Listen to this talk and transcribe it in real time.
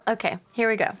Okay, here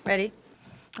we go. Ready?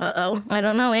 Uh-oh. I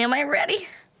don't know. Am I ready?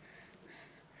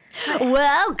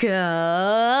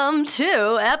 Welcome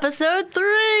to episode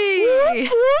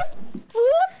 3.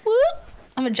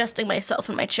 I'm adjusting myself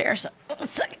in my chair, so a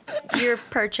second. You're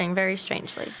perching very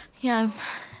strangely. Yeah,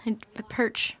 I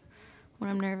perch when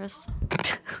I'm nervous.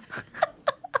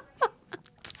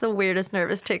 It's the weirdest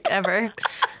nervous tick ever.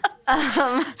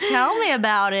 Tell me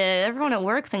about it. Everyone at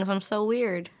work thinks I'm so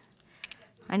weird.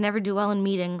 I never do well in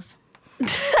meetings.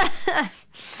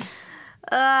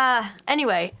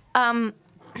 Anyway,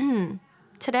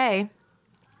 today,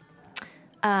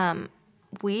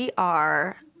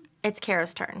 it's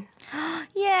Kara's turn.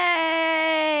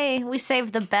 Yay! We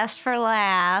saved the best for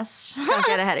last. Don't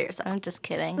get ahead of yourself. I'm just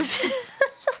kidding.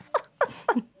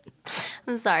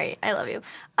 I'm sorry. I love you.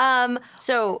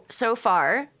 So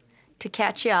far, to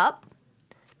catch you up,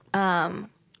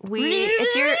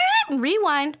 if you're...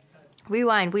 Rewind.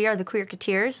 Rewind. We are the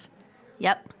Queerketeers.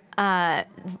 Yep.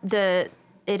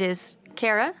 It is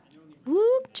Kara,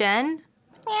 Jen,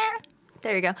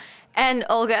 there you go, and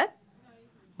Olga.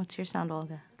 What's your sound,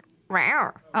 Olga?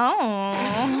 Rawr.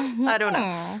 Oh. I don't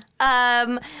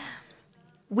know.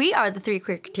 We are the 3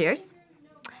 Queerketeers,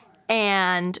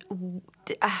 and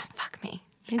fuck me.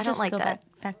 I don't like that.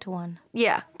 Back to 1.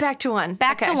 Yeah, back to 1.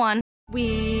 Back to 1.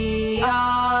 We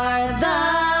are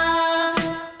the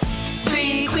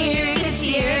 3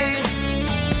 Queerketeers.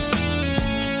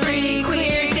 3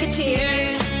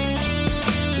 Queerketeers.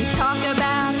 We talk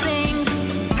about things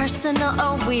personal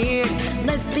or weird,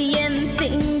 lesbian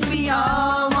things we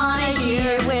all want to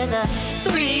hear. We're the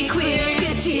 3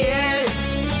 Queerketeers.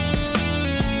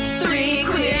 3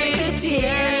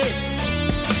 Queerketeers.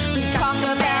 We talk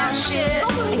about shit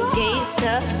and gay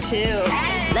stuff too.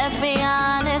 Let's be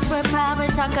honest, we'll probably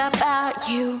talk about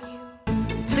you.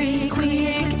 3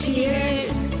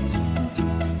 Queerketeers.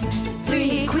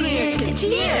 3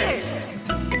 Queerketeers.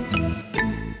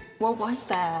 What was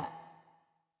that?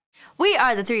 We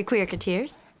are the 3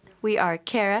 Queerketeers. We are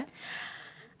Kara,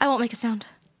 I won't make a sound.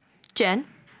 Jen,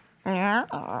 and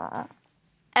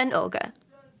Olga.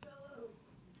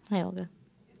 Hey, Olga.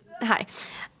 Hi.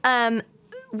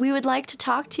 We would like to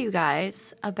talk to you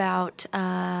guys about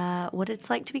what it's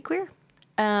like to be queer.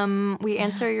 We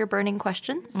answer your burning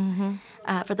questions.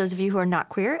 For those of you who are not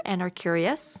queer and are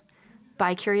curious,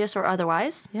 bi-curious or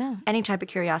otherwise. Yeah. Any type of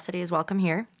curiosity is welcome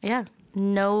here. Yeah.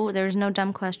 No, there's no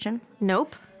dumb question.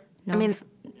 Nope. No. I mean,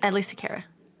 at least to Kara.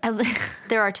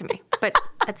 There are to me, but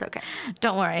that's okay.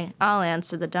 Don't worry. I'll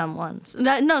answer the dumb ones.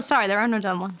 No, sorry. There are no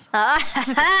dumb ones. I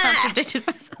contradicted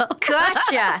myself.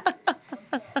 Gotcha.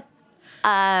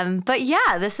 But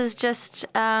yeah, this is just,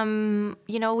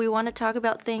 we want to talk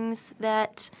about things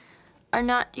that are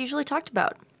not usually talked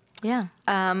about. Yeah.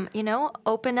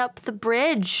 Open up the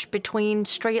bridge between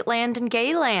straight land and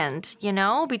gay land,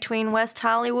 between West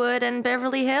Hollywood and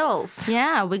Beverly Hills.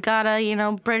 Yeah, we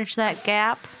gotta, bridge that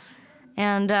gap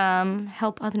and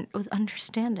help with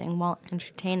understanding while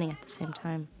entertaining at the same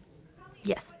time.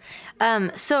 Yes.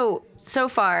 So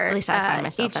far... At least I find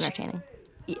myself entertaining.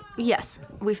 Yes,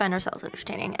 we find ourselves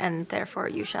entertaining, and therefore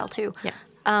you shall too. Yeah.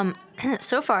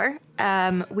 So far,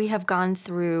 we have gone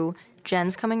through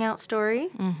Jen's coming out story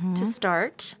to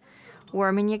start,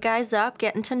 warming you guys up,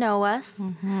 getting to know us.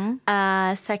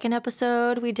 Second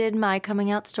episode, we did my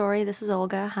coming out story. This is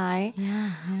Olga. Hi.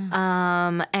 Yeah.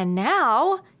 And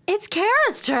now it's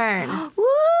Kara's turn.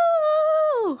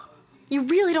 Woo! You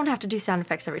really don't have to do sound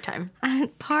effects every time.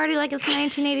 Party like it's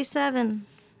 1987.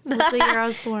 That's the year I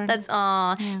was born. That's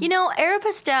aw. Yeah.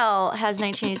 Aeropostale has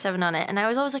 1987 on it, and I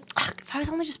was always like, if I was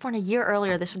only just born a year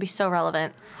earlier, this would be so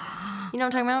relevant. You know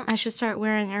what I'm talking about? I should start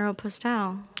wearing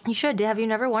Aeropostale. You should. Have you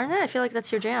never worn it? I feel like that's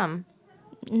your jam.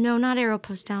 No, not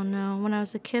Aeropostale, no. When I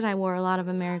was a kid, I wore a lot of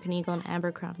American Eagle and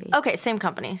Abercrombie. Okay, same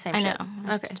company, same shit. I know.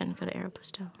 I just didn't go to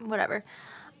Aeropostale. Whatever.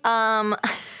 I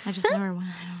just never went.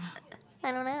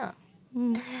 I don't know.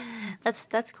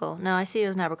 That's cool. No, I see you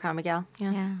as an Abercrombie gal.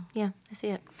 Yeah. Yeah, I see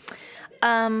it.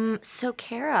 So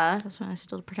Kara, That's when I was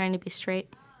still pretending to be straight.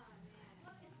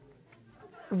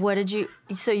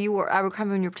 so you wore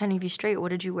Abercrombie when you were pretending to be straight. What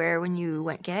did you wear when you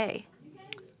went gay?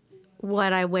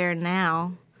 What I wear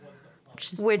now.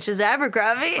 Which is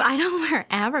Abercrombie. I don't wear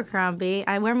Abercrombie.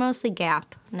 I wear mostly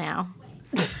Gap now.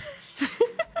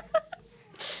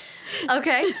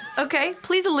 Okay.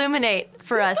 Please illuminate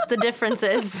for us the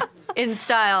differences in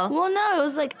style. Well, no, it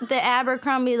was like the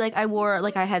Abercrombie, I wore,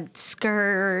 I had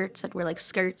skirts. I'd wear,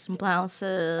 skirts and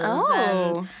blouses.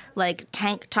 Oh. And,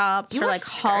 tank tops. You or, wore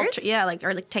halter. skirts? Yeah,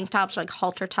 tank tops or,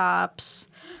 halter tops.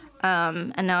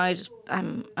 And now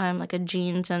I'm a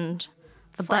jeans and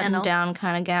a Flannel. button-down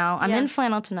kind of gal. I'm Yeah. in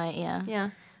flannel tonight, yeah. Yeah.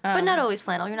 But not always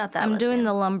flannel. You're not that I'm doing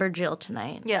lesbian. the lumberjill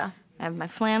tonight. Yeah. I have my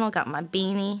flannel, got my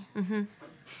beanie.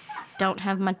 Don't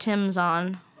have my Timbs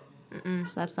on.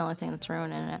 So that's the only thing that's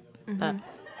ruining it. But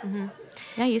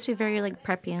yeah, I used to be very like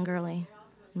preppy and girly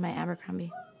in my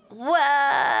Abercrombie.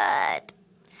 What?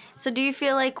 So do you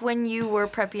feel like when you were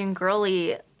preppy and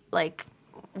girly, like,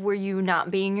 were you not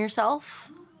being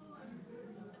yourself?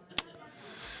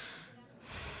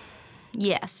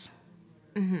 Yes.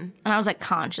 And I was like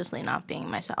consciously not being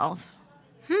myself.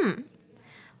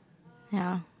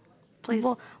 Yeah. Please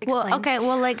Well, explain. okay.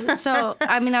 Well, like, so,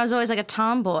 I mean, I was always like a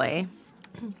tomboy.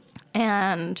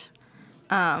 And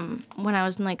when I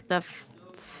was in like the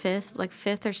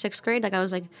fifth or sixth grade, like I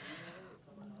was like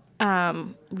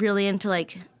really into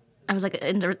like,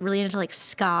 really into like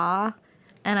ska.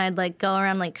 And I'd like go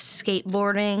around like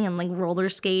skateboarding and like roller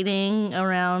skating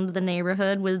around the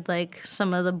neighborhood with like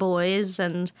some of the boys.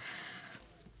 And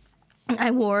I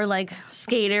wore like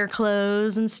skater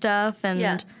clothes and stuff. And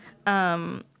Yeah.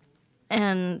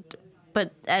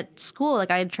 But at school,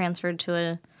 like I had transferred to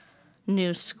a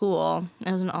new school.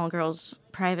 It was an all-girls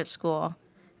private school,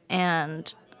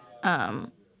 and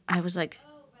I was like,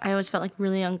 I always felt like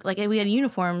really young. Like we had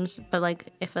uniforms, but like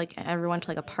if like I ever went to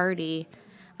like a party,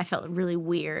 I felt really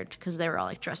weird because they were all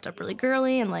like dressed up really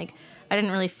girly, and like I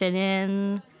didn't really fit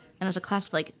in. And it was a class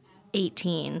of like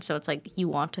 18, so it's like you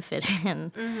want to fit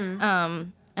in.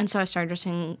 And so I started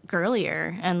dressing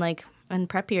girlier and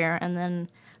preppier, and then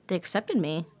they accepted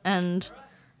me, and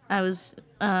I was,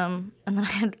 and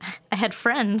then I had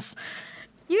friends.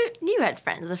 You had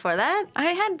friends before that? I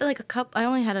had like a couple. I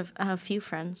only had a few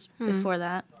friends before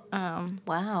that.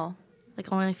 Wow.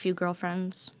 Like only a few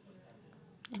girlfriends.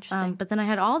 Interesting. But then I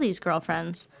had all these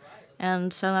girlfriends,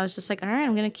 and so I was just like, all right,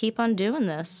 I'm gonna keep on doing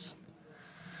this.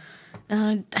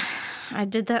 And I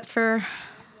did that for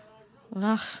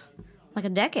like a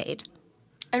decade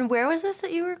And where was this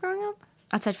that you were growing up?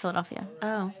 outside Philadelphia.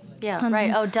 Oh, yeah,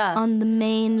 right. Oh, duh. On the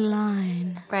main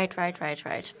line. Right.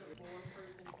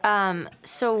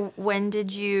 So when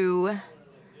did you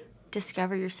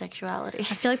discover your sexuality? I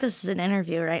feel like this is an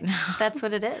interview right now. That's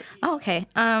what it is. Oh, okay.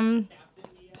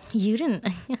 You didn't.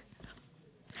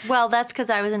 Well, that's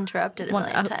because I was interrupted a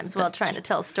million oh, times while that's trying to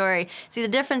tell a story. See, the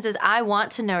difference is I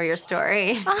want to know your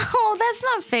story. Oh, that's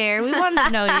not fair. We wanted to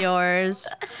know yours.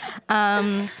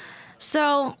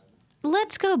 So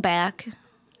let's go back.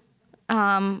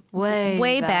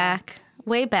 Way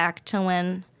back to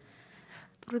when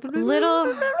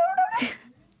little.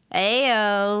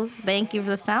 Ayo! Thank you for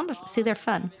the sound. See, they're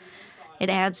fun. It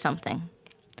adds something.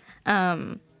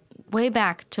 Way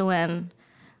back to when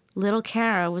little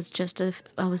Kara was just a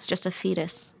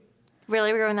fetus.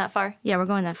 Really? We're going that far? Yeah, we're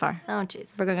going that far. Oh,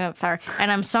 jeez. We're going that far. And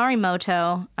I'm sorry,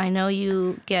 Moto. I know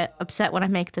you get upset when I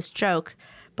make this joke,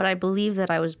 but I believe that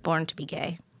I was born to be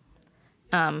gay.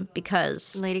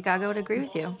 Because Lady Gaga would agree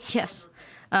with you. yes,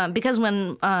 because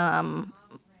when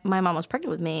my mom was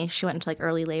pregnant with me, she went into like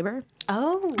early labor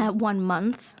Oh. at 1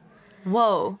 month.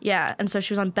 Whoa. Yeah, and so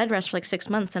she was on bed rest for like 6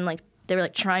 months, and like they were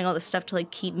like trying all this stuff to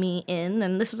like keep me in.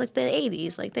 And this was like the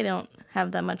 80s, like they don't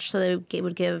have that much, so they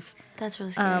would give That's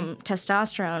really scary.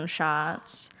 testosterone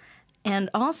shots. And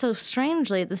also,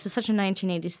 strangely, this is such a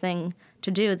 1980s thing to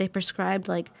do. They prescribed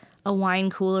like a wine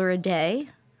cooler a day.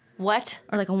 What?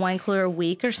 Or like a wine cooler a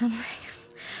week or something.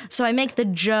 So I make the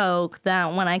joke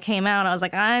that when I came out, I was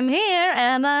like, I'm here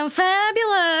and I'm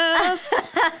fabulous.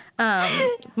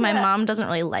 My mom doesn't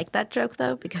really like that joke,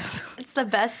 though, because It's the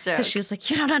best joke. she's like,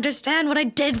 you don't understand what I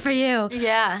did for you.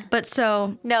 Yeah. But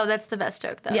so, No, that's the best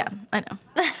joke, though. yeah, I know.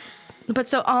 But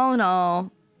so all in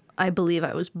all, I believe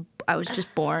I was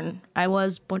just born. I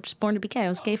was just born to be gay. I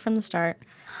was gay from the start.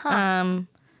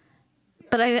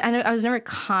 But I was never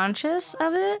conscious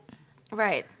of it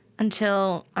Right.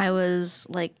 until I was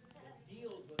like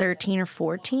 13 or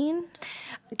 14.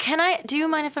 Do you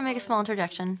mind if I make a small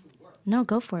interjection? No,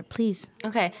 go for it, please.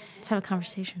 Okay. Let's have a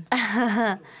conversation.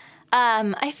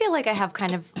 I feel like I have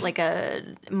kind of like a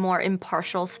more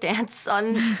impartial stance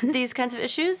on these kinds of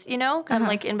issues, you know, kind of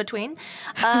like in between.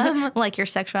 Like your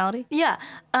sexuality? Yeah.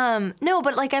 No,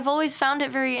 but like I've always found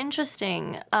it very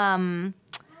interesting.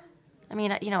 I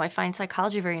mean, you know, I find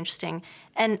psychology very interesting.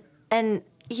 And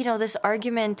you know, this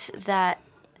argument that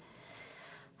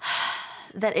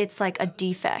it's like a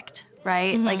defect,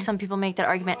 right? Mm-hmm. Like some people make that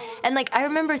argument. And like I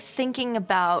remember thinking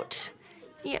about,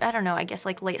 I don't know, I guess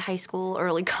like late high school,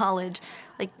 early college,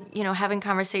 having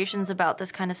conversations about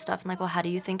this kind of stuff and like, well, how do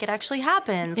you think it actually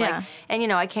happens? Yeah. Like,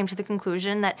 and I came to the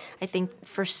conclusion that I think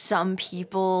for some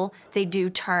people they do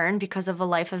turn because of a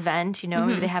life event,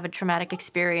 maybe they have a traumatic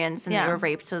experience and they were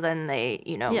raped, so then they,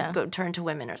 go turn to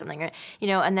women or something, right?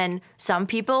 And then some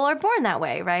people are born that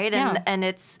way, right? And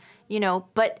it's,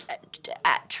 but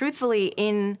truthfully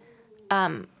in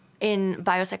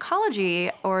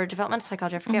biopsychology or developmental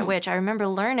psychology, I forget which, I remember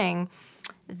learning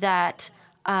that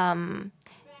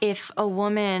if a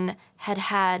woman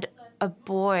had a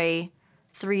boy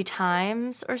 3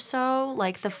 times or so,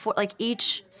 like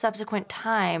each subsequent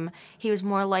time, he was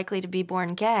more likely to be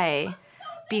born gay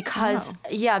because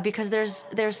because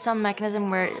there's some mechanism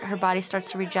where her body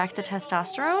starts to reject the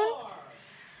testosterone.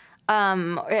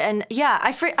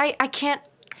 I can't.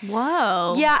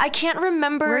 Whoa. Yeah, I can't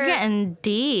remember. We're getting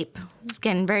deep. It's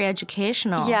getting very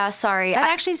educational. Yeah, sorry.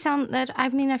 I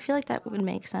feel like that would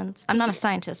make sense. I'm not a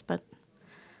scientist, but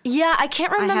yeah, I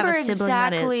can't remember I have a sibling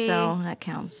exactly. that is, so that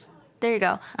counts. There you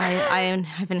go.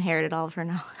 I've inherited all of her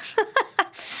knowledge.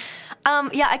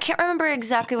 I can't remember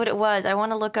exactly what it was. I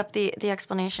want to look up the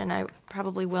explanation. I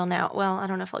probably will now. Well, I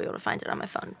don't know if I'll be able to find it on my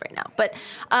phone right now. But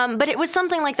it was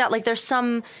something like that. Like there's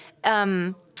something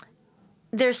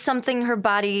her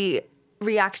body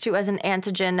reacts to as an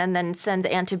antigen and then sends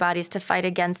antibodies to fight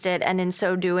against it, and in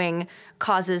so doing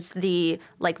causes the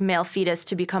male fetus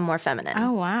to become more feminine.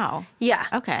 Oh wow. Yeah.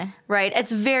 Okay. Right.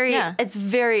 It's very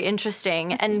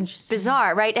interesting and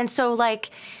bizarre, right? And so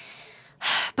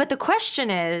but the question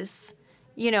is,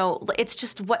 it's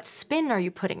just what spin are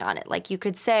you putting on it? Like you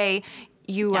could say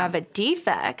you have a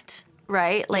defect,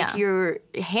 right? Like you're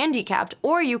handicapped,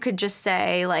 or you could just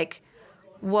say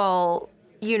well,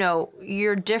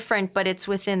 you're different, but it's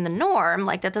within the norm.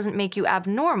 Like, that doesn't make you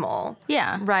abnormal.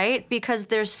 Yeah. Right? Because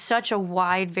there's such a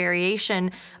wide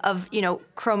variation of,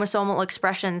 chromosomal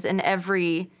expressions in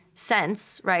every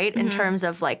sense, right? In terms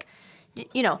of,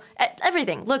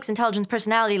 everything. Looks, intelligence,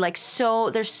 personality.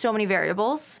 There's so many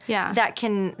variables that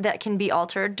can be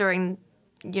altered during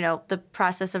the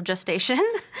process of gestation.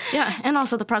 Yeah, and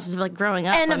also the process of growing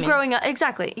up. Growing up,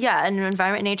 exactly. Yeah, and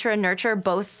environment, nature, and nurture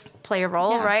both play a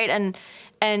role, right? And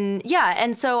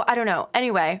so I don't know.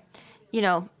 Anyway,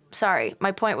 sorry.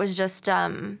 My point was just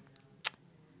the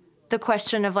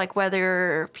question of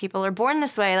whether people are born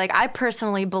this way. I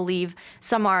personally believe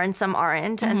some are and some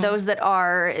aren't, and those that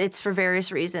are, it's for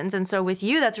various reasons. And so with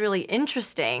you, that's really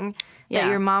interesting that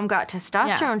your mom got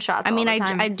testosterone shots. all the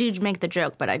time. I do make the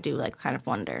joke, but I do kind of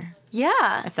wonder.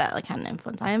 Yeah. If that had an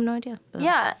influence. I have no idea. But,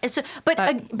 yeah. But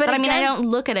I again, I don't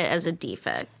look at it as a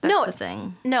defect. That's the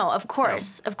thing. No, of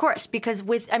course. Because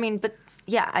I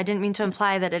didn't mean to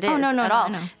imply that it is no, at all.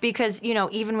 No. Because,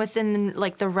 even within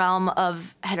the realm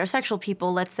of heterosexual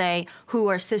people, let's say, who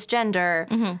are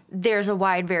cisgender, there's a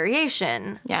wide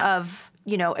variation of,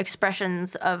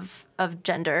 expressions of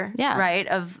gender, right?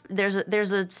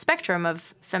 There's a spectrum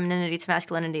of femininity to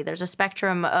masculinity. There's a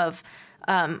spectrum of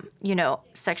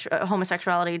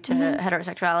homosexuality to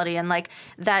heterosexuality, and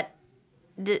that.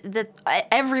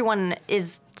 Everyone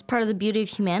is. It's part of the beauty of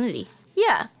humanity.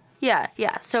 Yeah.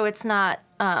 So it's not.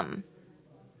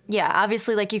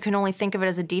 Obviously, you can only think of it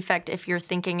as a defect if you're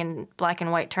thinking in black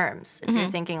and white terms. If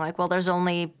you're thinking well, there's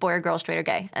only boy or girl, straight or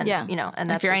gay, and and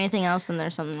that's if you're just, anything else, then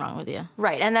there's something wrong with you.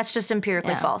 Right, and that's just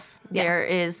empirically false.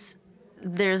 Yeah.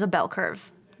 There's a bell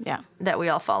curve. Yeah. That we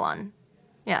all fall on.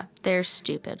 Yeah. They're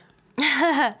stupid.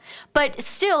 But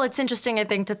still, it's interesting, I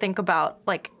think, to think about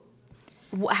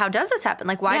how does this happen?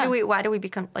 Why do we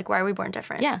become why are we born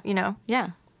different? Yeah. Yeah.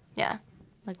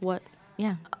 What?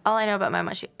 Yeah. All I know about my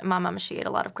mama, she ate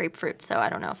a lot of grapefruit, so I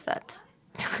don't know if that's.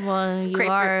 Well, you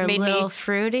grapefruit are a made little me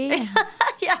fruity.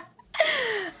 Yeah.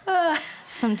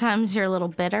 Sometimes you're a little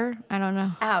bitter. I don't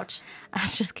know. Ouch. I'm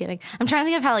just kidding. I'm trying to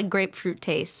think of how grapefruit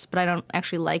tastes, but I don't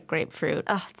actually like grapefruit.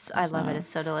 Oh, I love it. It's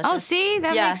so delicious. Oh, see?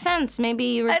 That makes sense. Maybe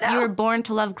you were born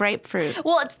to love grapefruit.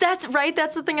 Well, that's right.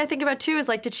 That's the thing I think about too. Is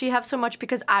did she have so much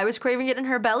because I was craving it in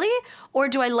her belly, or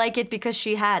do I like it because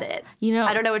she had it?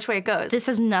 I don't know which way it goes. This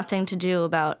has nothing to do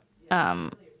about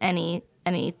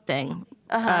anything,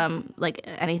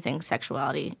 anything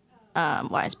sexuality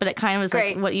wise, but it kind of was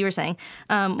Great. what you were saying.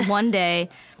 One day,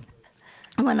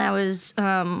 when I was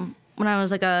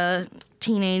a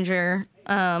teenager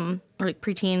or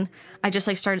preteen, I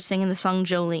just started singing the song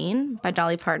Jolene by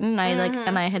Dolly Parton.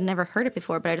 And I had never heard it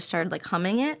before, but I just started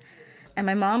humming it. And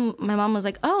my mom was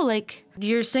like, "Oh,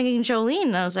 you're singing Jolene."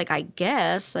 And I was like, "I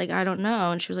guess, I don't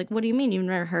know." And she was like, "What do you mean? You've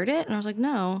never heard it?" And I was like,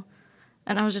 "No."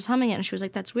 And I was just humming it, and she was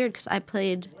like, "That's weird," because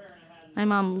my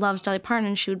mom loves Dolly Parton,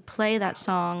 and she would play that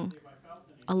song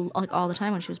all the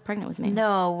time when she was pregnant with me.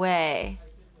 No way.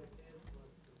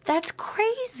 That's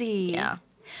crazy. Yeah.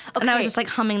 Okay. And I was just like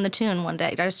humming the tune one day.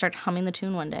 I just started humming the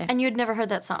tune one day. And you'd never heard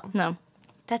that song? No.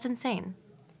 That's insane.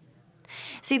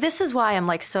 See, this is why I'm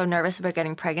like so nervous about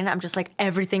getting pregnant. I'm just like,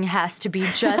 everything has to be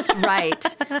just right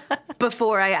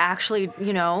before I actually,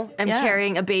 am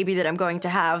carrying a baby that I'm going to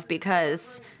have,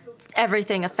 because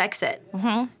everything affects it.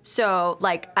 Mm-hmm. So,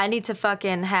 like, I need to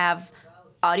fucking have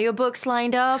audiobooks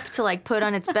lined up to like put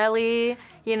on its belly,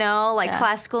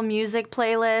 classical music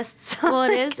playlists. Well,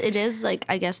 it is like,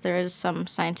 I guess there is some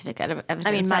scientific evidence.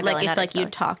 I mean, my belly, if not like its you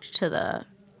belly. talked to the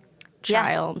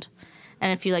child,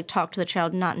 and if you like talk to the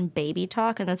child not in baby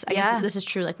talk, and I guess this is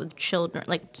true like with children,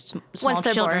 like small Once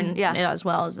they're children, born, as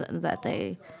well, as that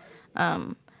they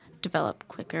develop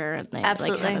quicker and they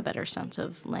like have a better sense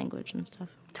of language and stuff.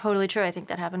 Totally true. I think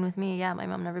that happened with me. Yeah, my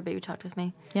mom never baby talked with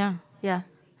me. Yeah. Yeah.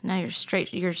 Now you're a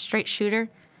straight shooter,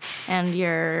 and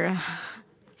you're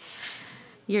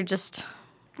just.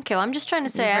 Okay, well, I'm just trying to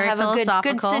say You're I very have a good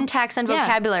philosophical. syntax and Yeah,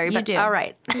 vocabulary, you but do. all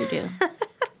right. You do.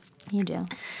 You do.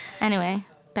 Anyway,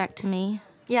 back to me.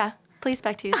 Yeah, please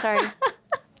back to you. Sorry.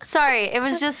 Sorry, it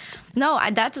was just No,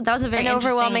 that was a very an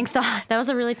overwhelming interesting- thought. That was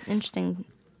a really interesting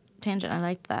tangent. I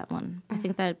liked that one. I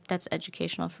think that's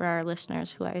educational for our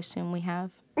listeners, who I assume we have.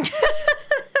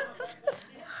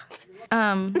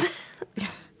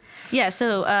 Yeah.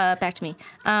 So back to me.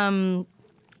 So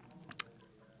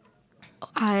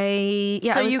I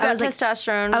you got was like,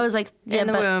 testosterone. I was like in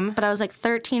the womb. but I was like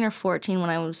 13 or 14 when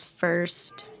I was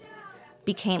first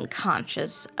became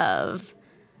conscious of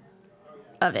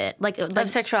it. Like of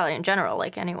sexuality in general,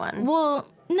 like anyone. well,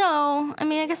 no, I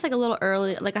mean I guess like a little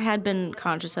early. Like I had been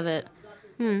conscious of it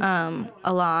a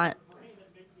lot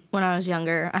when I was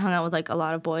younger. I hung out with like a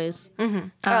lot of boys.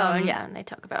 And they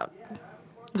talk about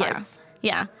parts.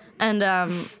 Yeah. And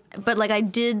but like I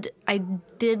did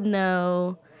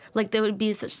know, like there would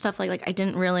be stuff like I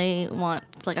didn't really want,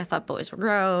 like I thought boys were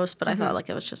gross, but I thought like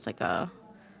it was just like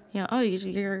you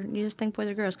just think boys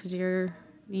are gross because you're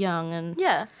young and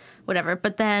whatever.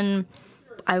 But then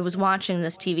I was watching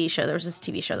this TV show. There was this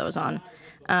TV show that was on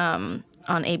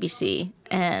ABC,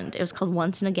 and it was called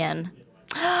Once and Again.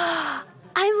 I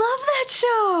love that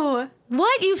show.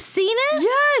 What? You've seen it?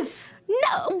 Yes.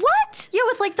 No. What? Yeah,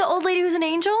 with like the old lady who's an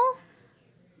angel.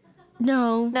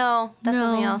 No. No, that's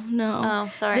something else. No.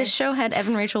 Oh, sorry. This show had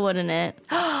Evan Rachel Wood in it.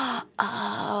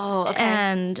 Oh, okay.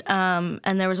 And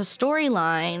there was a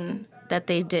storyline that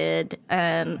they did,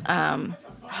 and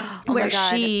where my God.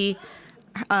 she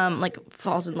like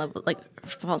falls in love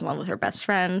with her best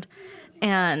friend,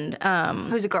 and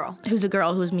Who's a girl?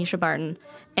 who's Misha Barton,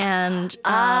 and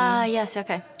Yes,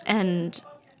 okay. and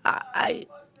I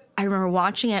remember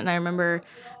watching it, and I remember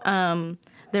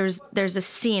there's a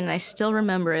scene, and I still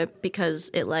remember it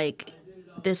because it like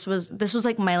this was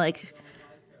like my like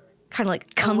kind of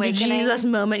like come Awakening? to Jesus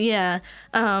moment, yeah.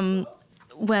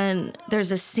 When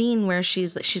there's a scene where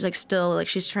she's like still like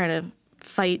she's trying to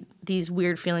fight these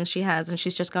weird feelings she has, and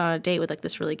she's just gone on a date with like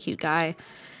this really cute guy,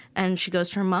 and she goes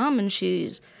to her mom and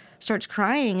starts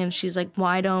crying, and she's like,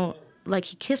 why don't, like,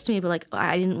 he kissed me but like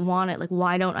I didn't want it, like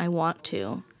why don't I want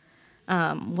to,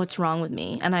 what's wrong with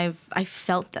me? And I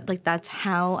felt that, like that's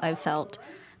how I felt,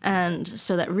 and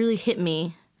so that really hit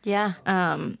me Yeah.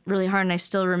 really hard, and I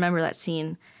still remember that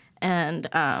scene, and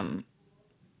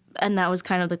that was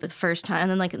kind of like the first time.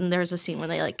 And then like there was a scene where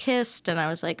they like kissed, and I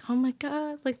was like, oh my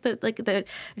God, it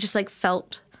just like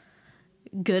felt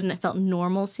good, and it felt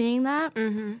normal seeing that.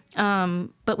 Mm-hmm.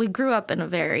 But we grew up in a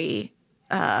very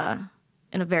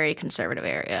conservative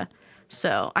area,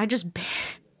 so I just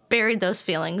buried those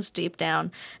feelings deep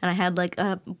down. And I had like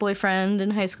a boyfriend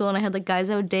in high school, and I had like guys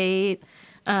I would date,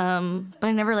 but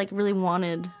I never like really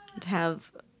wanted to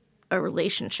have a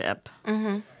relationship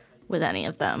with any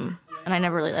of them. And I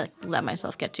never really like let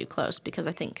myself get too close, because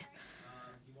I think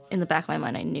in the back of my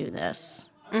mind I knew this.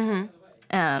 Mm-hmm.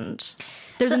 And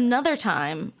there's another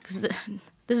time, because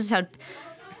this is how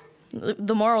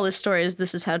the moral of this story is,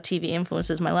 this is how TV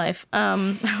influences my life,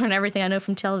 and everything I know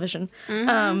from television.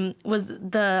 Was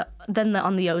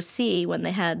on the OC, when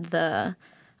they had the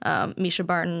Misha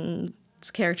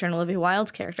Barton's character and Olivia Wilde's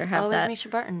character have It's that. Misha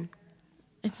Barton.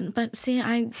 But see,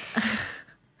 I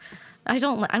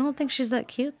don't think she's that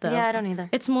cute though. Yeah, I don't either.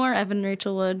 It's more Evan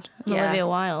Rachel Wood and Yeah. Olivia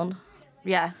Wilde.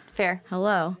 Yeah, fair.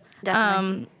 Hello.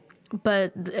 Definitely.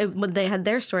 But when they had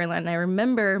their storyline, I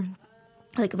remember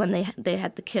like when they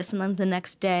had the kiss, and then the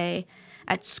next day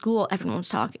at school everyone was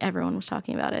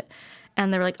talking about it.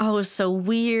 And they were like, "Oh, it was so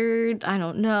weird. I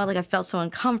don't know. Like I felt so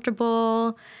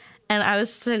uncomfortable." And I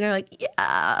was sitting there like,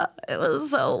 "Yeah, it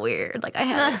was so weird." Like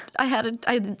I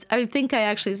think I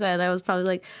actually said, I was probably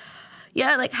like,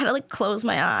 yeah, like, I had to, like, close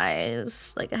my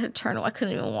eyes. Like, I had to turn, I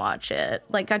couldn't even watch it.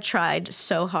 Like, I tried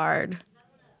so hard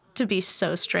to be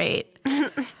so straight.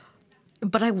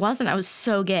 But I wasn't. I was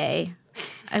so gay.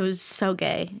 I was so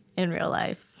gay in real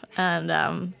life. And,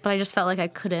 but I just felt like I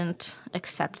couldn't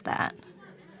accept that.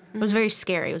 It was very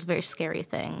scary. It was a very scary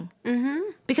thing. Mm-hmm.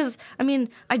 Because, I mean,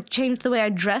 I changed the way I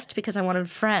dressed because I wanted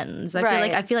friends.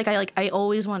 I feel like I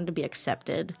always wanted to be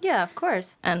accepted. Yeah, of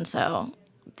course. And so...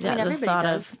 I mean, everybody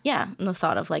does. And the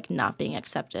thought of, like, not being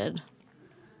accepted.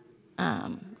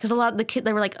 Because a lot of the kids,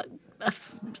 there were, like,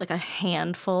 a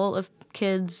handful of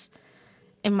kids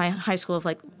in my high school of,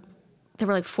 like, there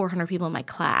were, like, 400 people in my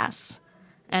class.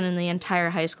 And in the entire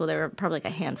high school, there were probably, like, a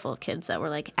handful of kids that were,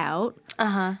 like, out.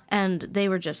 Uh-huh. And they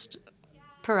were just...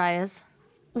 Pariahs.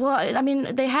 Well, I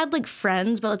mean, they had, like,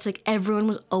 friends, but it's, like, everyone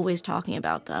was always talking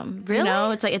about them. Really? You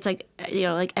know? It's like, you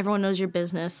know, like, everyone knows your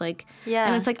business, like... Yeah.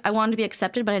 And it's, like, I wanted to be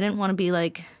accepted, but I didn't want to be,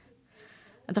 like,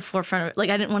 at the forefront of... Like,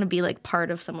 I didn't want to be, like,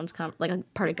 part of someone's... like, a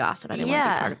part of gossip. I didn't want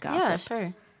to be part of gossip. Yeah,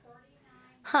 sure.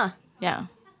 Huh. Yeah.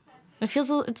 It's a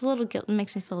little... It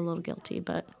makes me feel a little guilty,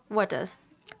 but... What does?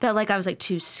 That, like, I was, like,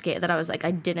 too scared. That I was, like,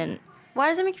 I didn't... Why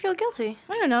does it make you feel guilty?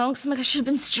 I don't know, because I'm like, I should have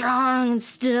been strong and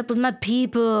stood up with my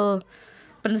people.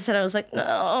 But instead I was like,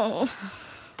 no.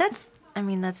 That's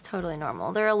totally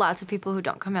normal. There are lots of people who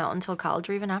don't come out until college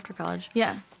or even after college.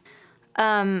 Yeah.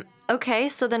 Okay,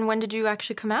 so then when did you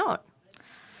actually come out?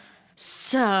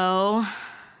 So,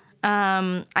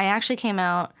 I actually came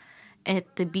out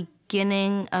at the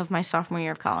beginning of my sophomore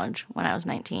year of college when I was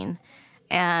 19.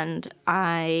 And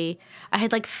I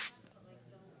had like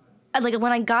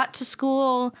when I got to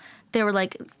school, there were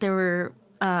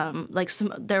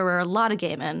a lot of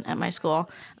gay men at my school,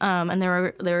 and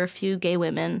there were a few gay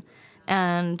women,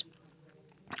 and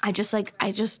I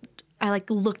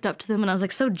looked up to them, and I was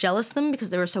like so jealous of them because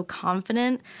they were so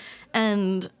confident,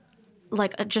 and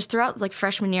like just throughout like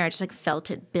freshman year, I just like felt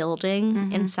it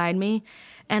building inside me,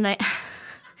 and I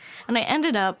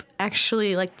ended up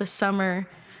actually like the summer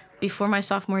before my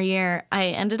sophomore year, I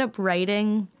ended up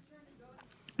writing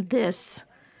this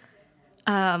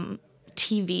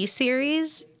TV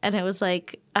series, and it was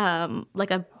like a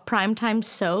primetime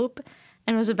soap,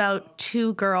 and it was about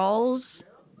two girls,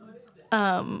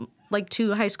 like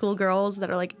two high school girls that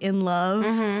are like in love,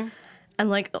 and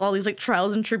like all these like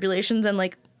trials and tribulations, and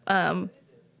like one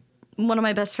of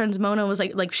my best friends, Mona, was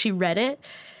like she read it,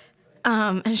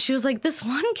 and she was like, this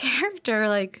one character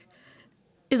like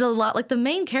is a lot like the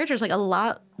main character is like a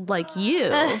lot like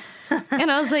you. And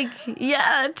I was like,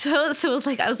 yeah, totally. So it was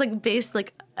like I was like based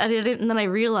like I didn't, and then I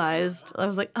realized I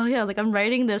was like, oh yeah, like I'm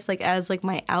writing this like as like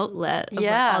my outlet of like,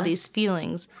 all these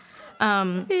feelings.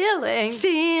 Feelings.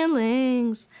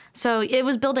 So it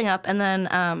was building up, and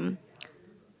then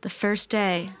the first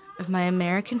day of my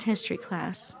American history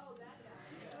class,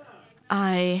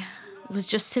 I was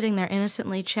just sitting there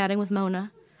innocently chatting with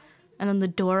Mona, and then the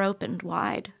door opened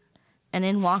wide, and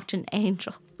in walked an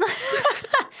angel.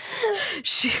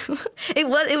 It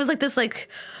was like this like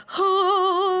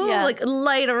like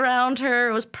light around her.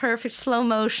 It was perfect slow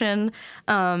motion,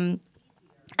 and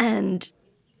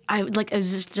I like it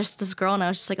was just this girl, and I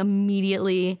was just like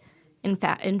immediately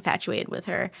infatuated with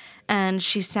her, and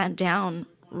she sat down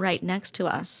right next to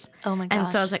us. Oh my gosh. And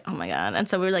so I was like, oh my god. And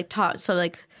so we were like taught. So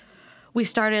like we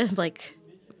started like.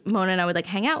 Mona and I would like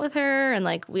hang out with her, and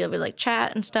like we would like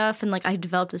chat and stuff, and like I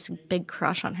developed this big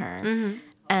crush on her,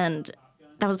 and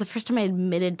that was the first time I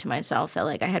admitted to myself that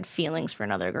like I had feelings for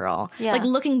another girl. Yeah. Like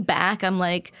looking back, I'm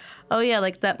like, oh yeah,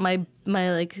 like that my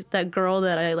like that girl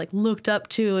that I like looked up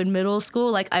to in middle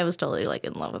school, like I was totally like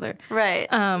in love with her. Right.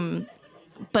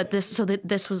 But this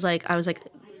was like I was like.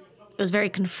 It was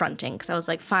very confronting because I was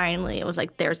like, finally, it was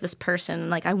like there's this person,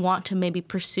 like I want to maybe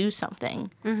pursue something.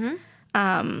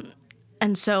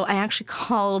 And so I actually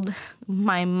called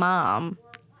my mom,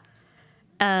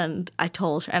 and I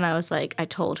told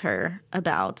her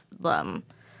about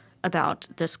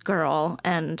this girl,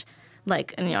 and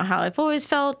like, and you know how I've always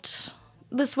felt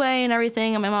this way and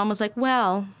everything. And my mom was like,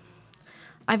 well,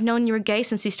 I've known you were gay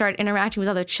since you started interacting with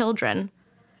other children.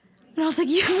 And I was like,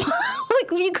 you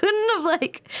couldn't have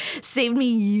like saved me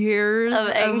years of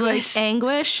anguish. Like,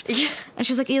 anguish. Yeah. And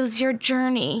she's like, it was your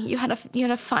journey. You had to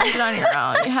find it on your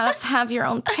own. You had to have your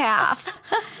own path.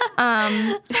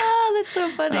 That's so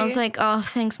funny. And I was like, oh,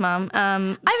 thanks, Mom. I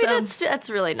mean, that's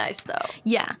really nice though.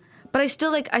 Yeah, but I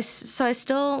still like I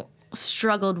still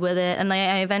struggled with it, and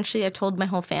I eventually told my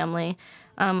whole family.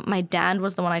 My dad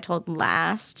was the one I told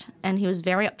last, and he was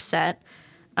very upset.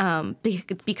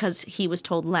 Because he was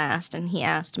told last, and he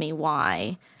asked me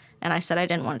why, and I said I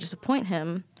didn't want to disappoint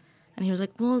him, and he was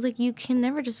like, well, like you can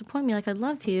never disappoint me, like I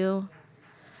love you.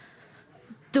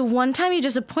 The one time you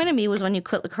disappointed me was when you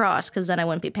quit lacrosse, because then I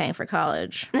wouldn't be paying for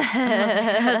college. I was like,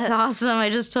 that's awesome. I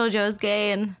just told you I was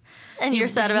gay, and you're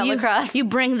sad about lacrosse. You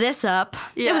bring this up.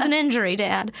 Yeah. It was an injury,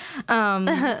 Dad.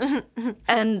 And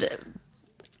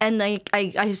I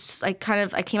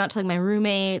came out to like my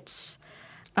roommates,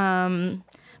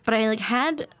 but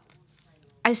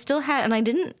I still had, and I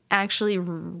didn't actually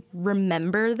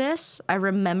remember this. I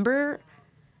remember.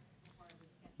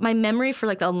 My memory for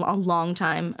like a long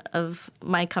time of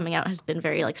my coming out has been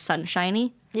very like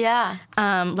sunshiny. Yeah.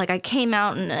 Like I came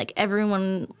out and like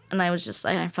everyone, and I was just,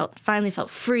 I finally felt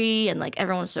free, and like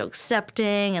everyone was so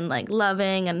accepting and like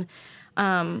loving, and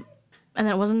then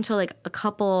it wasn't until like a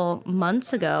couple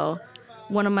months ago,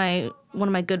 one of my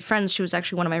good friends, she was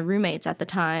actually one of my roommates at the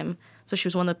time, so she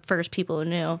was one of the first people who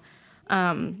knew,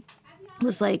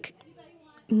 was like,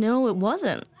 no, it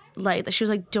wasn't. Like, she was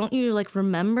like, don't you like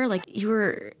remember, like you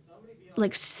were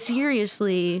like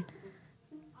seriously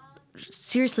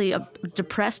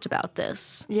depressed about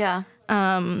this. Yeah.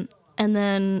 And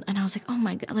I was like, oh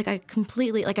my God, like I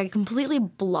completely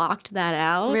blocked that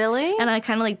out. Really? And I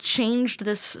kind of like changed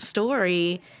this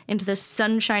story into this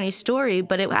sunshiny story,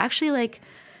 but it actually like,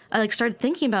 I like started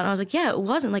thinking about it, and I was like, yeah, it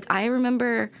wasn't. Like I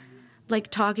remember like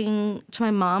talking to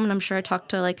my mom, and I'm sure I talked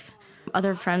to like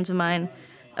other friends of mine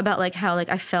about like how like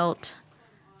I felt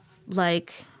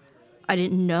like I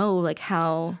didn't know like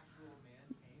how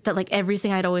that like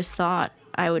everything I'd always thought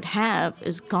I would have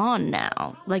is gone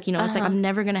now. Like, you know, it's like I'm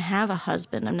never going to have a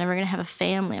husband. I'm never going to have a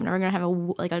family. I'm never going to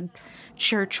have a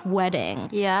church wedding.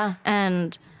 Yeah.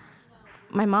 And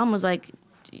my mom was like,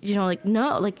 you know, like,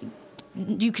 no, like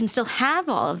you can still have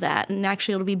all of that, and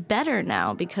actually it'll be better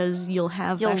now because you'll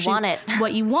want it.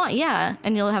 what you want, yeah,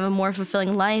 and you'll have a more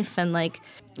fulfilling life. And like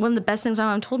one of the best things my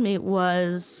mom told me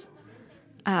was,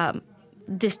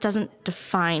 this doesn't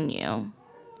define you,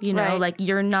 you know, right. Like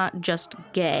you're not just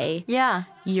gay. Yeah.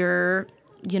 You're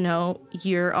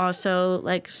also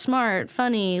like smart,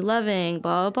 funny, loving,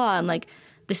 blah, blah, blah, and like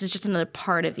this is just another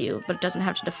part of you, but it doesn't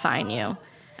have to define you,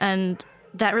 and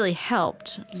that really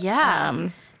helped. Yeah.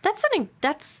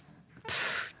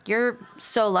 You're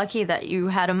so lucky that you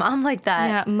had a mom like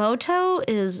that. Yeah, Moto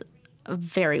is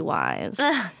very wise.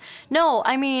 No,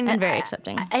 I mean... And very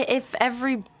accepting. If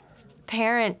every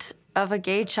parent of a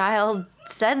gay child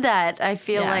said that, I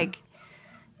feel like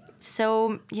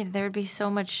there would be so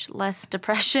much less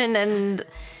depression, and,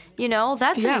 you know,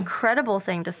 that's an incredible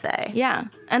thing to say. Yeah,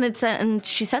 and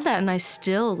she said that, and I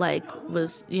still, like,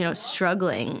 was, you know,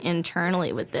 struggling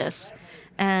internally with this.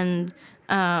 And...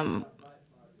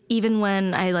 even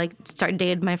when I like started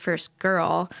dating my first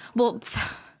girl, well,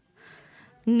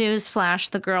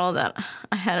 newsflash, the girl that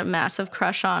I had a massive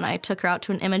crush on, I took her out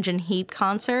to an Imogen Heap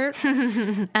concert.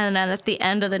 And then at the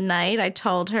end of the night, I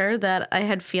told her that I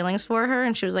had feelings for her,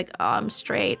 and she was like, oh, I'm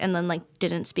straight. And then like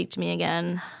didn't speak to me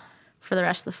again for the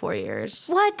rest of the 4 years.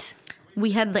 What?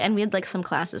 We had like some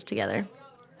classes together.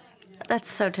 That's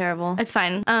so terrible. It's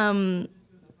fine.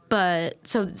 But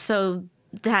so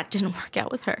that didn't work out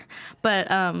with her. But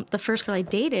the first girl I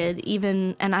dated,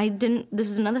 this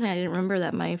is another thing I didn't remember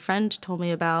that my friend told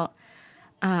me about.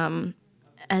 And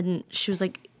she was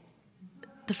like,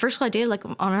 the first girl I dated, like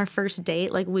on our first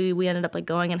date, like we ended up like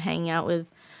going and hanging out with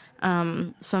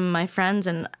some of my friends.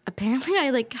 And apparently I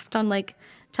like kept on like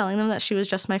telling them that she was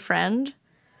just my friend.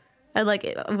 And like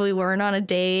we weren't on a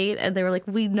date, and they were like,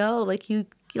 we know, like you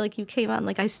came out. And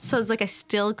like so it's like I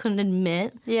still couldn't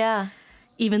admit. Yeah.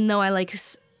 Even though I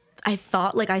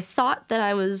thought that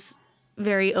I was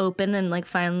very open and like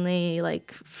finally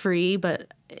like free,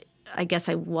 but I guess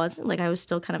I wasn't. Like I was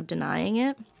still kind of denying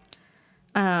it.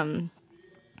 But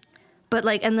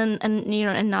like, and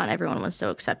not everyone was so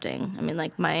accepting. I mean,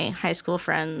 like my high school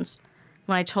friends,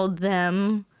 when I told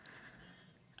them,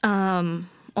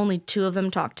 only 2 of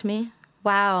them talked to me.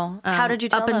 Wow. How did you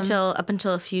tell them? Up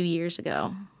until a few years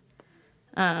ago.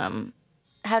 How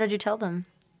did you tell them?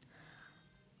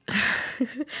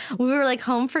 We were like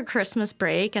home for Christmas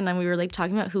break, and then we were like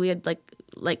talking about who we had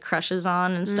like crushes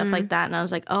on and stuff like that. And I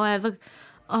was like, and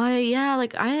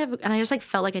I just like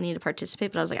felt like I needed to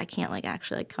participate, but I was like, I can't like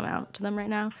actually like come out to them right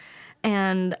now.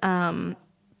 And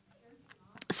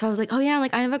so I was like, oh yeah,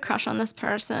 like I have a crush on this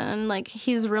person, like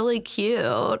he's really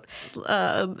cute.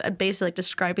 Basically like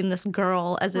describing this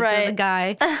girl as if it was a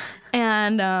guy.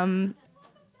 And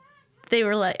they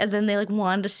were like, and then they like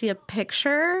wanted to see a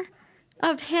picture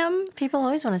of him. People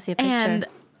always want to see a picture. And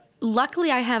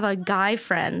luckily I have a guy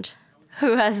friend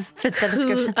who fits that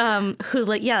description. Who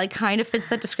like kind of fits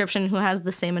that description, who has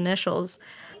the same initials.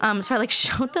 So I like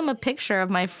showed them a picture of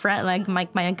my friend, like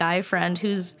my guy friend,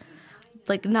 who's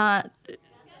like not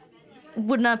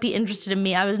would not be interested in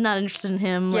me. I was not interested in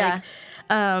him. Yeah.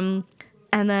 And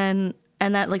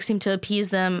that like seemed to appease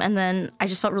them. And then I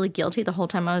just felt really guilty the whole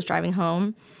time I was driving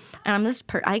home. And I'm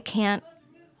I can't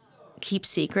keep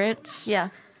secrets. Yeah.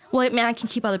 Well, I mean, I can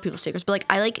keep other people's secrets, but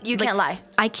You can't lie.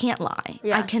 I can't lie.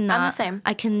 Yeah, I cannot. I'm the same.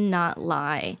 I cannot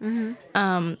lie.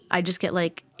 I just get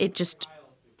like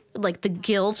the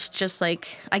guilt. Just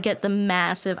like I get the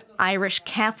massive Irish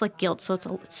Catholic guilt, so it's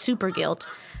a super guilt.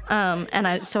 And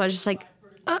I was just like,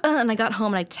 and I got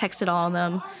home and I texted all of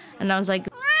them, and I was like,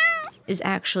 is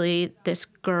actually this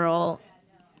girl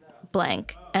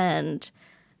blank, and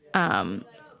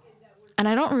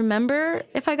I don't remember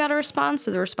if I got a response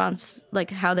or the response,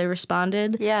 like how they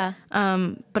responded. Yeah.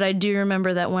 But I do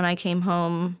remember that when I came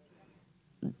home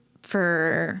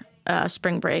for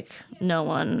spring break,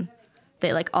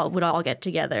 they like would all get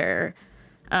together,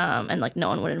 and like no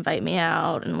one would invite me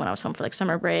out. And when I was home for like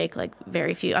summer break, like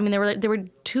very few. I mean, there were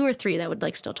 2 or 3 that would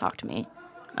like still talk to me,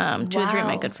 2 or 3 of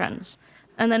my good friends.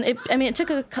 And then it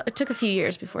took a few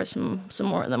years before some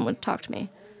more of them would talk to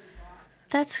me.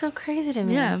 That's so crazy to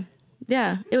me. Yeah.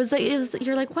 Yeah, it was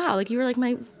you're like, wow, like you were like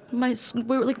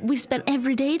we spent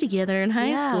every day together in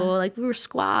high school, like we were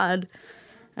squad,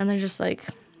 and they're just like,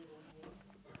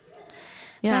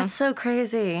 yeah, That's so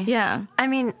crazy. yeah, I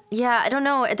mean, yeah, I don't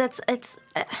know.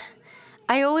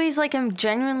 I always like am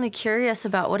genuinely curious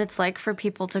about what it's like for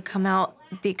people to come out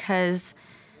because,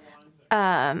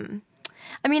 I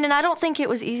mean, and I don't think it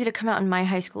was easy to come out in my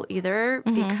high school either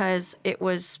because it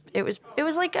was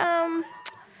like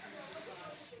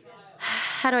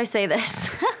how do I say this?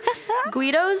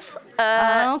 Guidos.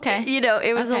 okay, You know,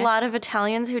 it was a Okay. lot of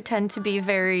Italians who tend to be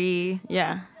very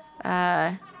yeah,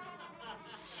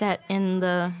 set in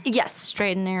the yes.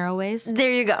 straight and narrow ways.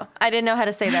 There you go. I didn't know how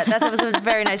to say that. That was a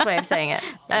very nice way of saying it.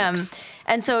 And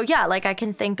so, yeah, like I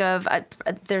can think of,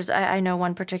 I know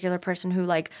one particular person who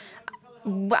like,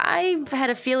 I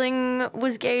had a feeling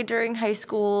was gay during high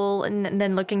school. And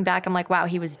then looking back, I'm like, wow,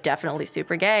 he was definitely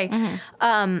super gay.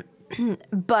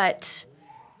 But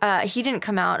he didn't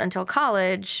come out until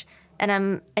college.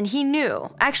 And he knew.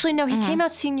 Actually, no, he came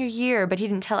out senior year, but he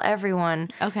didn't tell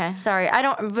everyone. Okay. Sorry,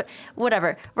 but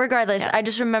whatever. Regardless, I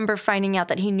just remember finding out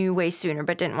that he knew way sooner,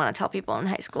 but didn't want to tell people in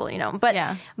high school, you know. But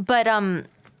Yeah. but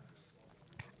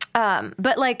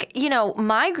like, you know,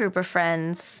 my group of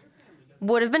friends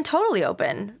would have been totally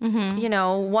open. You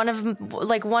know, one of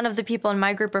the people in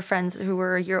my group of friends who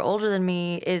were a year older than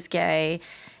me is gay.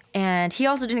 And he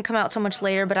also didn't come out so much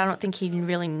later, but I don't think he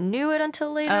really knew it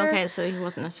until later. Okay, so he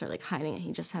wasn't necessarily like hiding it;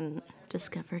 he just hadn't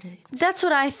discovered it. That's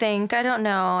what I think. I don't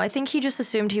know. I think he just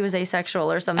assumed he was asexual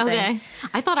or something. Okay,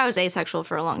 I thought I was asexual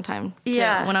for a long time. Too.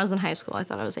 Yeah. When I was in high school, I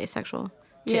thought I was asexual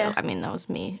too. Yeah. I mean, that was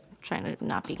me trying to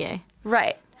not be gay.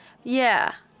 Right.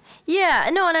 Yeah. Yeah.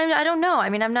 No, and I don't know. I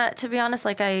mean, I'm not, to be honest,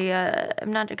 like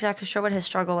I'm not exactly sure what his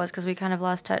struggle was because we kind of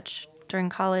lost touch during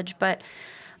college. But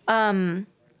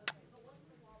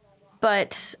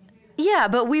yeah,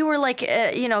 but we were like,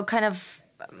 you know, kind of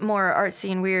more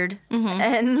artsy and weird.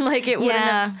 And like it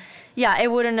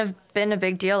wouldn't have been a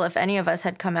big deal if any of us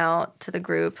had come out to the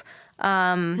group.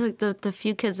 I feel like the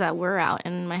few kids that were out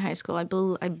in my high school,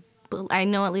 I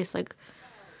know at least like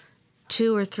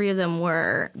 2 or 3 of them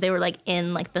were like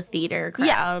in like the theater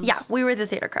crowd. Yeah, we were the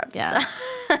theater crowd. Yeah.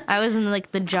 So. I was in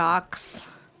like the jocks.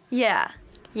 Yeah.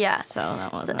 So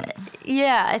that wasn't.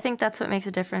 Yeah, I think that's what makes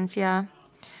a difference. Yeah.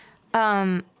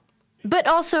 But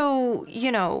also,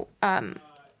 you know,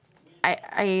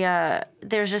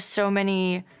 there's just so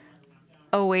many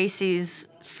oases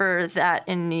for that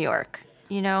in New York,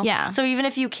 you know? Yeah. So even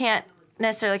if you can't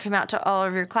necessarily come out to all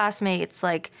of your classmates,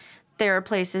 like there are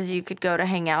places you could go to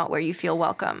hang out where you feel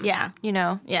welcome. Yeah. You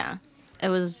know? Yeah. It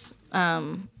was,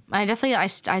 I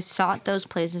sought those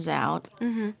places out.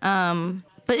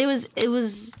 But it was,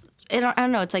 I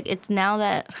don't know. It's like, it's now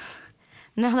that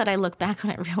I look back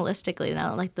on it realistically,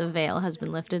 now that like the veil has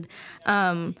been lifted,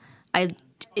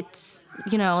 it's,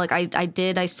 you know, like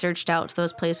I searched out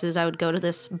those places. I would go to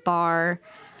this bar.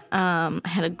 I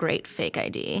had a great fake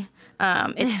ID.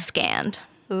 It's scanned.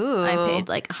 Ooh. I paid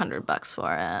like $100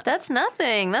 for it. That's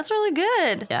nothing. That's really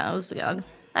good. Yeah, it was good.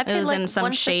 I It paid was like in some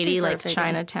 $150 shady for a like fake ID.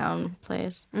 Chinatown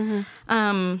place.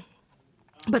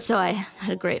 But so I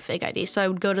had a great fake ID. So I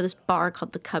would go to this bar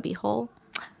called the Cubby Hole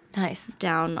Nice.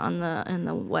 down in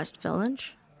the West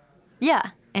Village.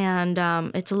 Yeah. And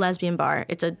it's a lesbian bar.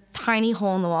 It's a tiny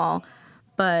hole in the wall,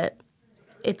 but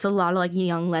it's a lot of like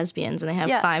young lesbians, and they have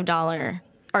Yeah. $5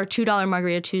 or $2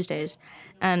 Margarita Tuesdays.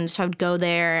 And so I would go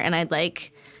there, and I'd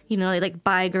like, you know, like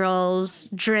buy girls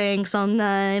drinks all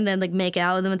night, and like make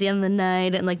out with them at the end of the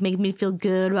night, and like make me feel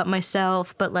good about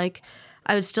myself. But like,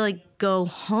 I would still like go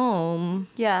home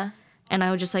Yeah. and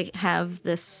I would just like have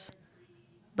this,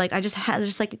 like I just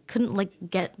couldn't like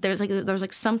get there. Like there was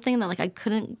like something that like I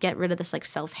couldn't get rid of this like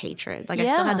self-hatred. Like I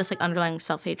still Yeah. had this like underlying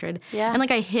self-hatred. Yeah. And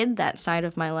like I hid that side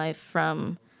of my life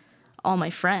from all my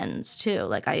friends too.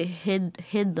 Like I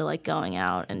hid the like going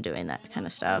out and doing that kind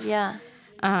of stuff. Yeah.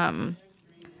 And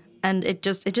it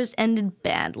just ended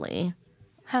badly.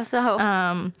 How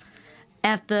so?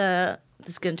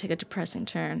 This is gonna take a depressing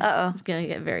turn. Uh-oh. It's gonna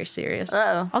get very serious.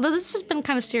 Uh-oh. Although this has been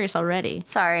kind of serious already.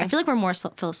 Sorry. I feel like we're more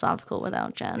philosophical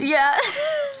without Jen. Yeah.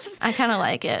 I kind of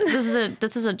like it.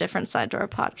 This is a different side to our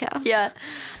podcast. Yeah.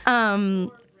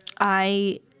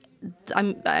 I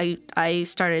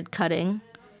started cutting.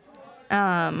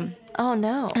 Oh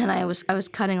no. And I was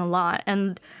cutting a lot,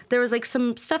 and there was like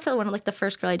some stuff that like the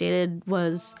first girl I dated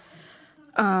was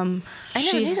I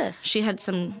never knew this. she had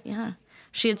some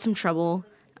trouble,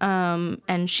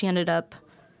 and she ended up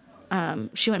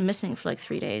she went missing for like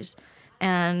 3 days,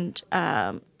 and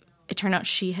it turned out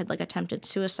she had like attempted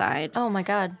suicide. Oh my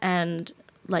God. And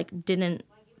like didn't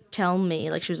tell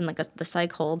me, like she was in like the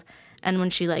psych hold, and when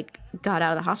she like got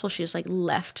out of the hospital she just like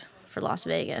left for Las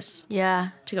Vegas Yeah.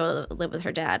 to go live with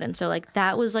her dad. And so like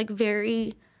that was like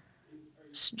very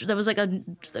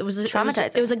Traumatizing. It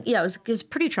was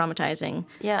pretty traumatizing.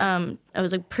 Yeah. It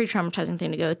was a pretty traumatizing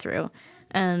thing to go through.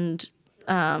 And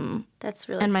That's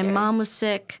really and my scary. mom was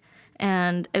sick,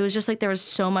 and it was just like there was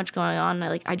so much going on,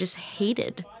 and I just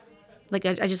hated, like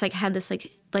I just like had this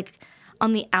like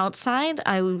on the outside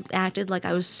I acted like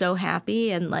I was so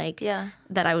happy and like Yeah.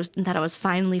 that I was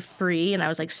finally free, and I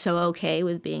was like so okay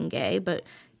with being gay, but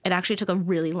it actually took a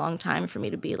really long time for me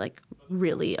to be like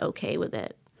really okay with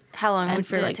it How long and would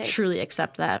for did like it take? truly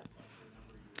accept that.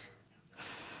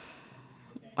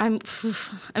 I mean,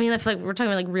 if like we're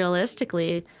talking like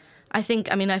realistically, I think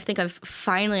I've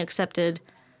finally accepted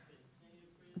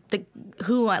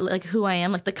who I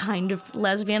am, like the kind of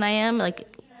lesbian I am, like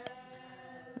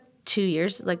 2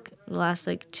 years, like the last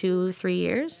like 2-3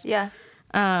 years. Yeah.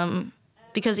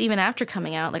 Because even after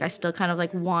coming out, like I still kind of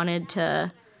like wanted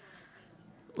to,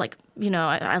 like, you know,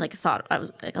 I like thought I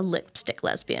was like a lipstick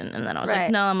lesbian, and then I was Right.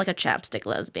 like, no, I'm like a chapstick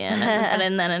lesbian,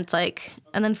 and then it's like,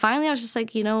 and then finally I was just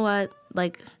like, you know what,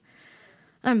 like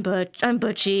I'm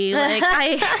butchy, like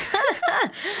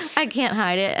I can't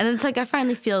hide it, and it's like I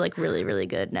finally feel like really really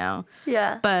good now.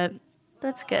 Yeah. But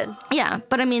That's good. yeah,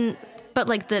 but I mean, but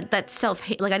like that self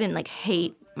hate, like I didn't like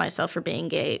hate myself for being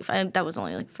gay. That was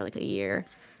only like for like a year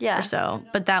Yeah. or so.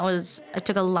 But it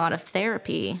took a lot of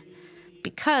therapy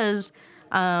because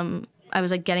I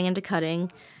was like getting into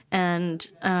cutting, and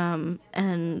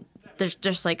there's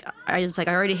just like I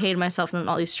already hated myself, and then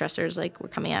all these stressors like were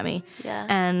coming at me. Yeah.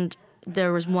 And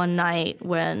there was one night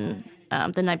when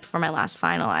the night before my last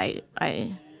final,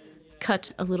 I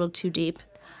cut a little too deep,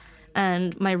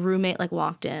 and my roommate like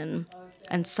walked in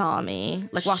and saw me,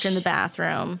 like walked in the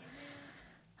bathroom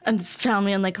and just found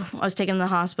me, and like I was taken to the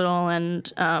hospital,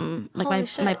 and like Holy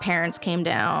shit. my parents came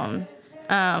down,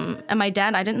 and my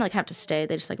dad, I didn't like have to stay,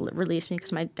 they just like released me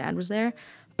because my dad was there.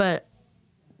 But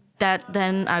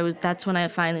that's when I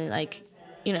finally like,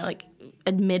 you know, like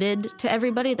admitted to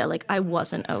everybody that like I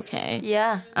wasn't okay.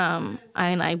 Yeah.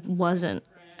 I wasn't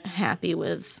happy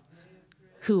with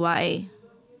who I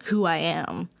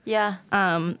am. Yeah.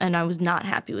 And I was not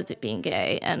happy with it being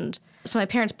gay. And so my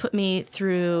parents put me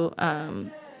through,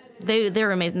 they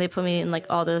were amazing. They put me in like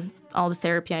all the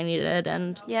therapy I needed,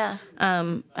 and Yeah.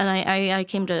 and I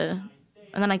came to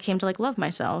like love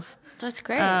myself. That's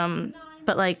great.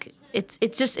 But like it's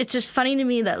just funny to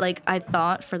me that like I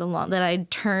thought for that I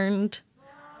turned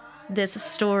this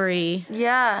story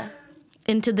yeah.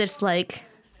 into this like,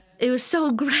 it was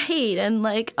so great, and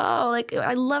like, oh, like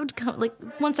I loved like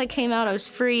once I came out I was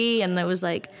free, and it was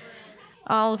like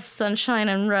all sunshine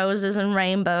and roses and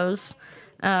rainbows.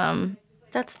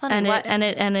 That's funny.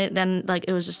 And like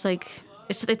it was just like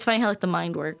it's funny how like the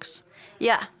mind works.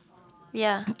 Yeah.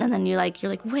 Yeah. And then you're like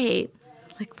wait,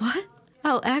 like what?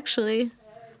 Oh, actually,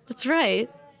 that's right.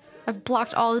 I've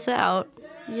blocked all this out.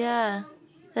 Yeah.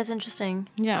 That's interesting.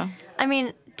 Yeah. I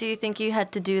mean, do you think you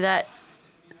had to do that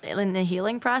in the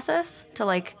healing process to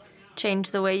like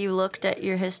change the way you looked at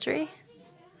your history?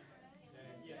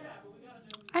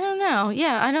 I don't know.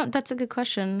 Yeah, I don't. That's a good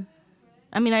question.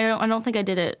 I mean, I don't think I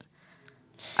did it.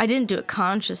 I didn't do it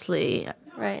consciously.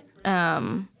 Right.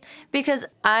 Because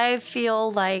I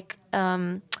feel like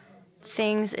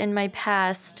things in my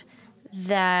past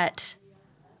that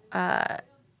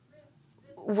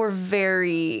were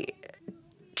very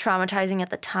traumatizing at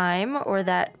the time, or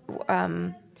that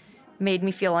made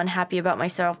me feel unhappy about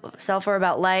myself or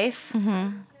about life,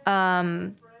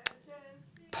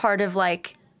 part of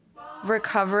like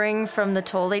recovering from the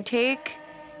toll they take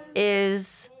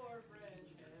is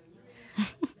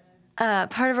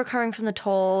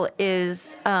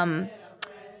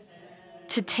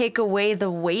to take away the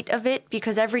weight of it,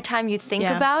 because every time you think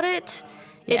Yeah. about it,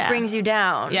 it Yeah. brings you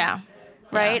down. Yeah.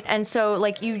 Right? Yeah. And so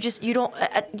like you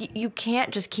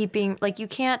can't just keep being like, you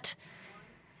can't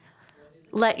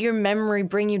let your memory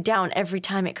bring you down every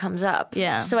time it comes up.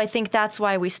 Yeah. So I think that's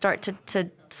why we start to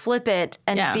flip it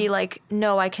and Yeah. be like,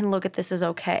 no, I can look at this as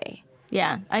okay.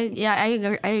 Yeah. I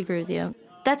agree with you.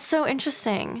 That's so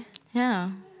interesting.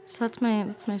 Yeah. So that's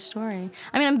my story.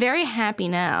 I mean, I'm very happy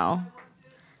now.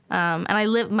 And I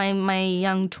live my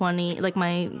young 20, like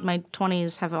my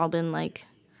 20s have all been like,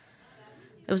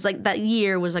 it was like that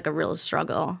year was like a real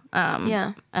struggle.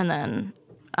 Yeah. And then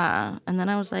I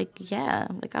was like, yeah,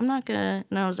 like I'm not gonna,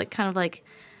 and I was like kind of like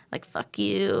fuck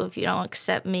you if you don't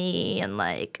accept me, and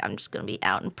like I'm just gonna be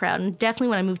out and proud. And definitely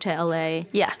when I moved to LA,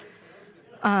 Yeah.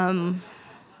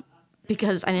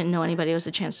 because I didn't know anybody, it was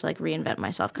a chance to like reinvent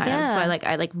myself kind of. So Yeah.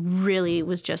 I really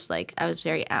was just like, I was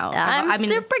very out. I'm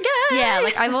super gay. Yeah,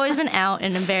 like I've always been out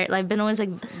and I've been always like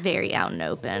very out and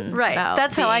open. Right, About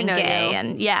that's how I being know gay. you.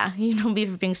 And yeah, you know me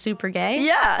for being super gay.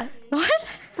 Yeah. What?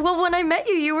 Well, when I met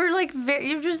you, you were like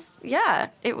it was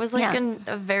like Yeah.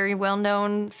 a very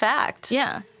well-known fact.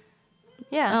 Yeah.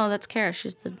 Yeah. Oh, that's Kara.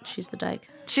 She's the dyke.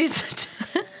 She's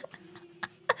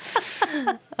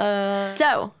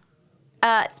So,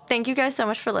 thank you guys so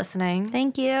much for listening.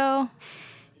 Thank you.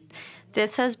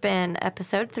 This has been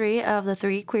episode 3 of the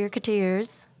 3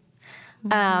 Queerketeers.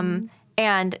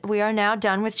 And we are now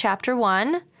done with chapter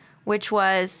 1, which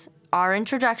was our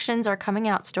introductions, our coming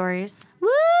out stories. Woo!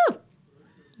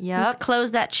 Yep. Let's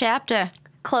close that chapter.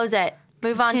 Close it.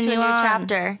 Move on to a Continue new on.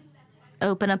 chapter.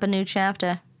 Open up a new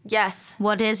chapter. Yes.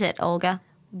 What is it, Olga?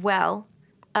 Well,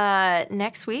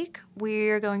 next week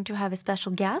we're going to have a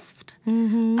special guest.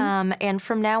 And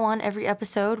from now on, every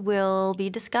episode we'll be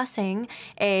discussing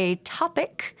a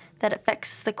topic that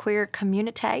affects the queer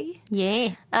community.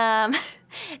 Yeah.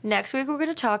 Next week we're going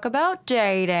to talk about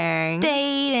dating.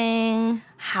 Dating.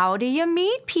 How do you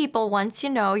meet people once you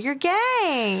know you're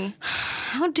gay?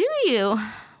 How do you?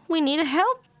 We need to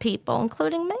help people,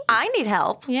 including me. I need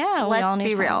help. Yeah, we Let's all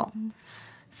need be help. real.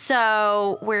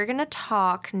 So we're going to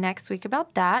talk next week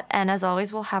about that. And as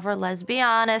always, we'll have our Let's Be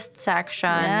Honest section.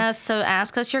 Yes, so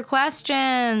ask us your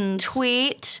questions.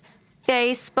 Tweet,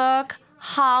 Facebook,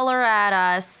 holler at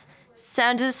us.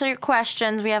 Send us your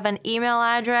questions. We have an email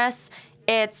address.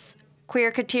 It's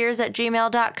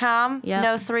queerketeers@gmail.com. Yep.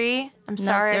 No 3. I'm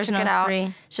sorry I there's took no it out.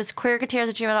 3. It's just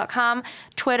queerketeers@gmail.com.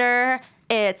 Twitter,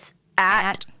 it's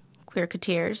at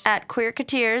Queerketeers.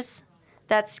 Queerketeers.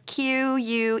 That's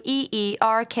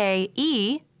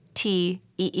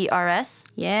QUERKETEERS.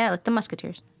 Yeah, like the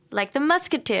Musketeers. Like the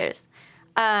Musketeers.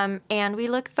 And we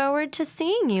look forward to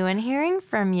seeing you and hearing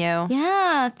from you.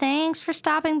 Yeah, thanks for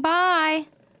stopping by.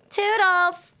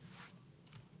 Toodles!